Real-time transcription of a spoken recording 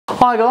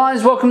Hi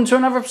guys, welcome to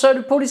another episode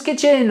of Paulie's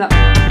Kitchen.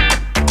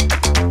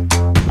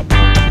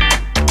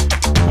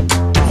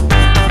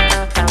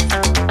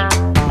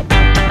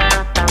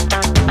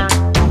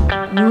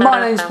 My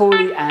name's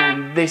Paulie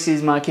and this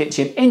is my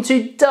kitchen. In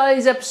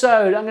today's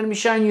episode, I'm going to be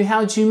showing you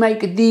how to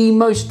make the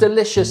most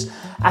delicious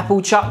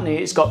apple chutney.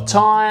 It's got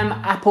thyme,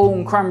 apple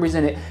and cranberries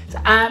in it. It's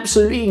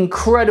absolutely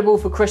incredible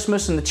for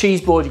Christmas and the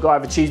cheeseboard. You've got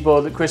to have a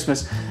cheeseboard at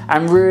Christmas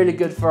and really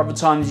good for other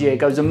times of year. It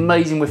goes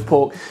amazing with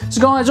pork.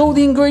 So guys, all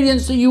the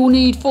ingredients that you will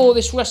need for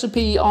this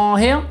recipe are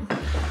here.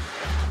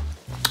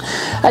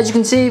 As you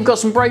can see, you've got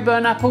some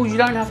Braeburn apples. You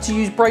don't have to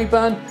use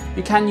Braeburn.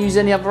 You can use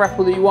any other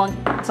apple that you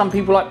want. Some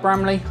people like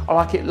Bramley. I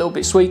like it a little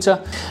bit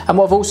sweeter. And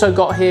what I've also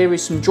got here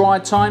is some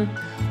dried thyme.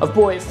 I've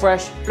bought it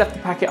fresh, left the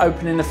packet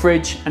open in the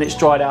fridge, and it's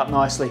dried out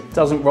nicely.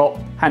 Doesn't rot,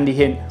 handy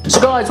hint. So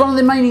guys, one of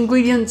the main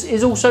ingredients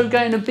is also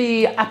going to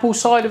be apple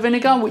cider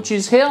vinegar, which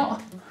is here.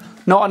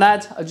 Not an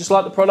ad, I just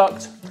like the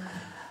product.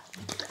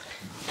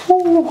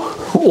 Ooh.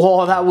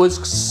 Oh, that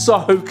was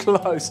so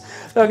close.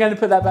 So I'm going to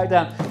put that back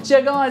down. So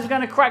yeah guys, we're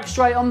going to crack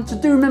straight on. So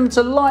do remember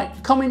to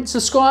like, comment,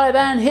 subscribe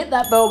and hit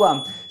that bell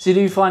button so you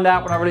do find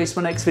out when I release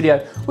my next video,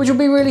 which will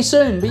be really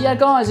soon. But yeah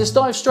guys, let's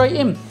dive straight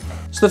in.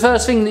 So the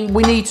first thing that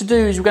we need to do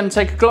is we're going to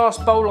take a glass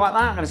bowl like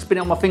that. I'm going to spin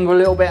it on my finger a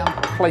little bit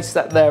and place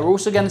that there. We're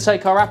also going to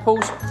take our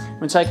apples. We're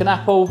going to take an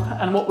apple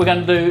and what we're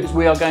going to do is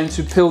we are going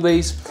to peel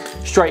these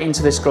straight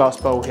into this glass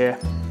bowl here.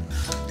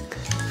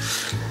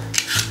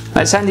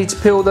 Now it's handy to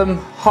peel them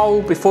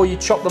whole before you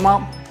chop them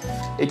up.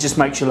 It just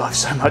makes your life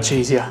so much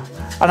easier.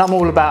 And I'm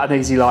all about an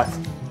easy life.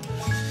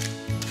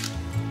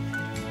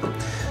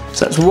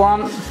 So that's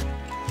one.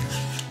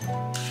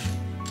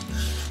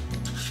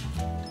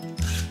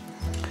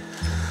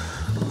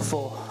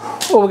 Four.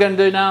 All we're going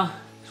to do now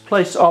is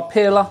place our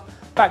peeler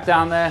back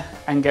down there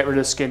and get rid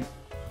of the skin.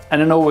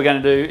 And then all we're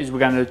going to do is we're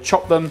going to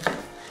chop them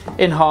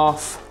in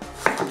half,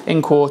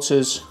 in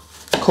quarters,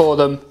 core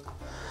them,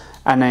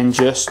 and then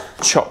just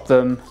chop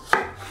them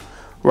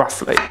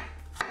roughly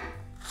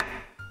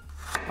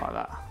like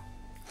that.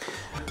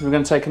 We're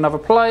going to take another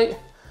plate,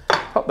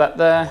 pop that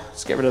there,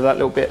 let's get rid of that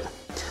little bit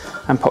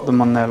and pop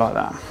them on there like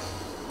that.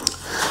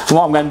 And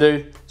what I'm going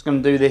to do is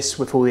going to do this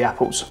with all the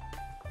apples.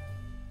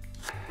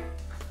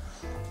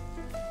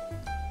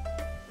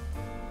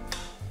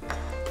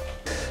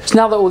 So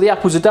now that all the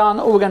apples are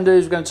done, all we're going to do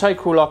is we're going to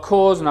take all our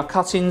cores and our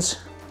cuttings,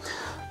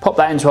 pop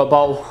that into our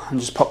bowl and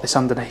just pop this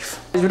underneath.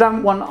 We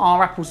don't want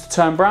our apples to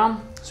turn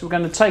brown, so we're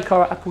going to take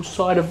our apple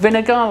cider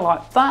vinegar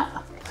like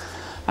that.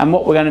 And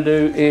what we're going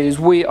to do is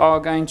we are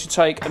going to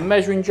take a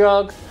measuring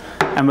jug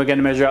and we're going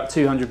to measure out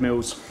 200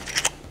 mils.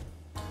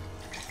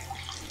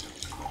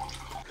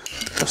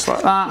 Just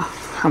like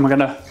that. And we're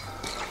going to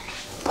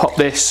pop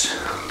this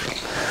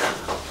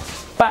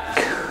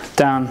back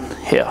down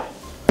here.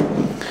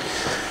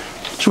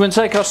 So we're going to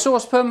take our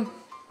saucepan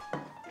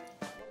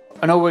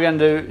and all we're going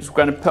to do is we're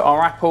going to put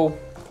our apple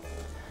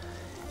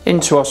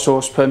into our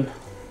saucepan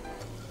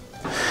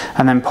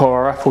and then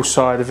pour our apple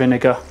cider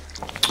vinegar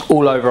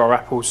all over our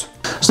apples.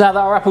 So now that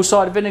our apple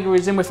cider vinegar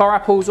is in with our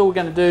apples, all we're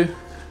going to do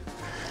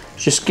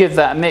is just give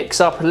that a mix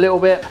up a little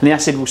bit and the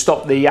acid will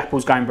stop the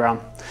apples going brown.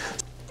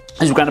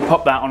 And we're going to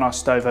pop that on our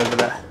stove over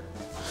there.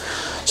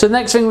 So the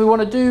next thing we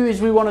want to do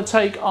is we want to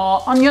take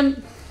our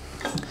onion.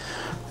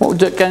 What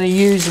we're going to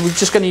use, we're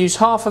just going to use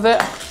half of it.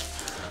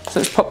 So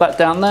let's pop that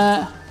down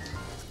there.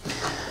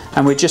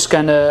 And we're just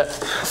going to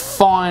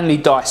finely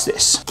dice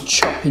this.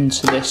 Chop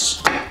into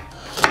this.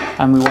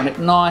 And we want it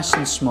nice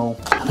and small.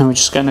 And we're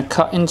just going to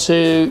cut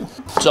into,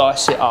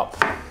 dice it up.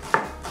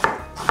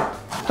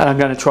 And I'm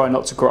going to try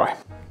not to cry.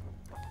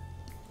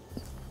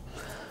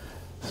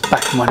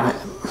 Back in 1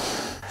 minute.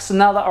 So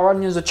now that our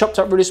onions are chopped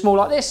up really small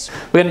like this,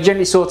 we're going to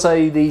gently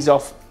saute these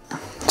off.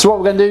 So what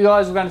we're going to do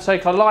guys, we're going to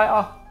take our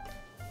lighter.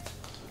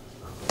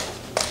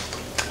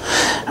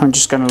 I'm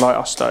just going to light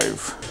our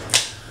stove,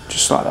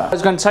 just like that.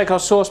 We're going to take our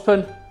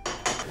saucepan,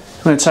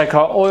 we're going to take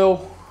our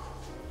oil.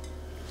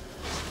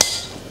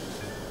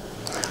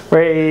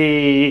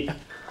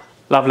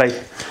 Lovely.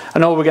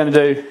 And all we're going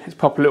to do is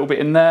pop a little bit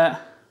in there.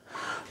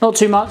 Not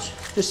too much,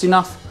 just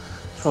enough.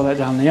 Throw that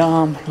down the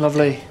arm,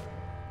 lovely.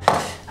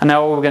 And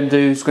now all we're going to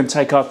do is we're going to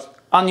take our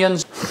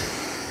onions,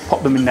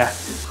 pop them in there.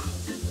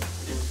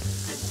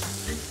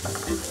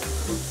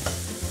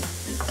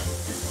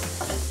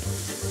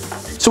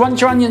 So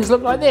once your onions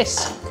look like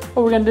this,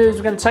 what we're going to do is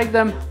we're going to take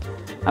them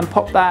and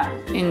pop that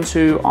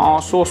into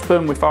our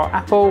saucepan with our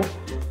apple.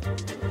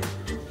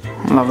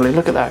 Lovely,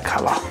 look at that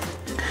colour.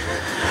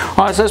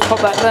 Alright, so let's pop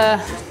that there,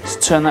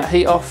 let's turn that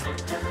heat off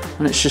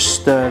and let's just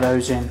stir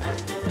those in.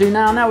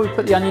 Now we've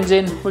put the onions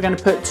in, we're going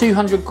to put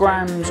 200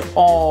 grams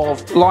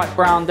of light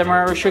brown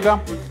demerara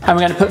sugar and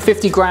we're going to put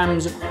 50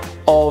 grams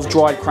of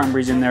dried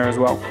cranberries in there as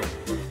well.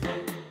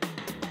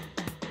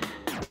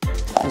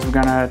 As we're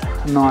going to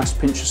add a nice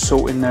pinch of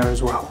salt in there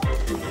as well.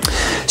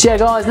 So yeah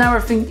guys, now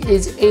everything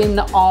is in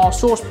our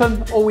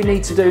saucepan. All we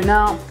need to do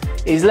now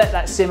is let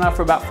that simmer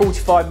for about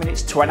 45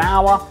 minutes to an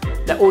hour.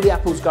 Let all the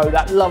apples go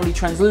that lovely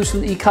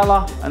translucent-y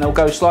colour and they'll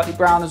go slightly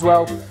brown as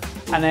well.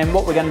 And then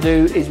what we're going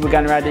to do is we're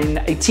going to add in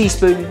a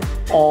teaspoon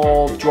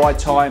of dried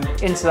thyme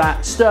into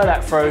that, stir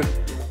that through,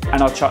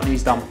 and our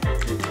chutney's done.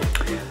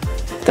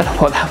 Don't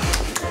know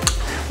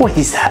what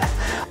is that?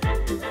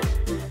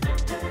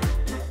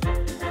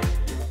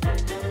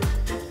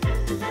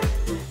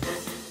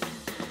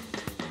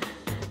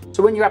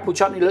 So when your apple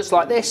chutney looks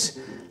like this,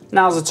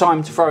 now's the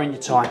time to throw in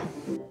your thyme.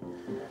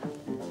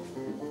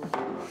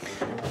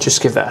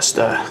 Just give that a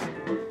stir.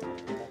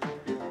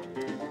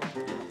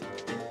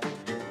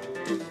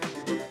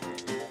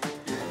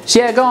 So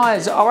yeah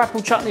guys, our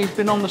apple chutney's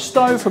been on the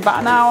stove for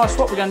about an hour. So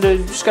what we're going to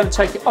do is just going to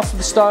take it off of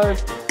the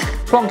stove,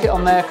 plonk it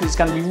on there because it's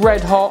going to be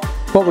red hot.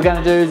 What we're going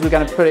to do is we're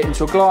going to put it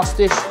into a glass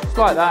dish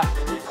like that,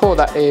 pour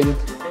that in.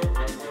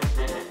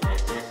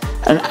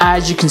 And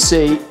as you can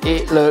see,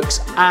 it looks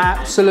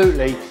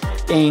absolutely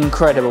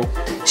incredible.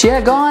 So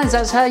yeah guys,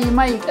 that's how you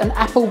make an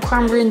apple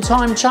cranberry and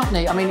thyme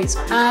chutney. I mean, it's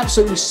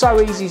absolutely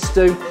so easy to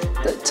do.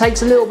 It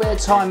takes a little bit of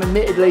time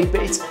admittedly,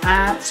 but it's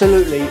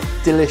absolutely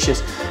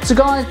delicious. So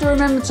guys, do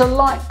remember to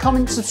like,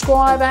 comment,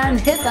 subscribe and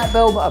hit that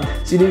bell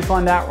button so you do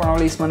find out when I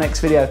release my next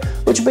video,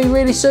 which will be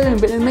really soon.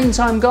 But in the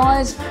meantime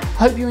guys,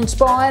 hope you're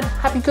inspired.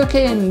 Happy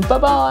cooking, bye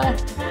bye.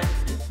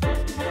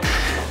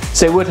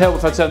 So it would help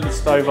if I turned the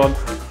stove on.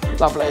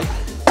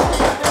 Lovely.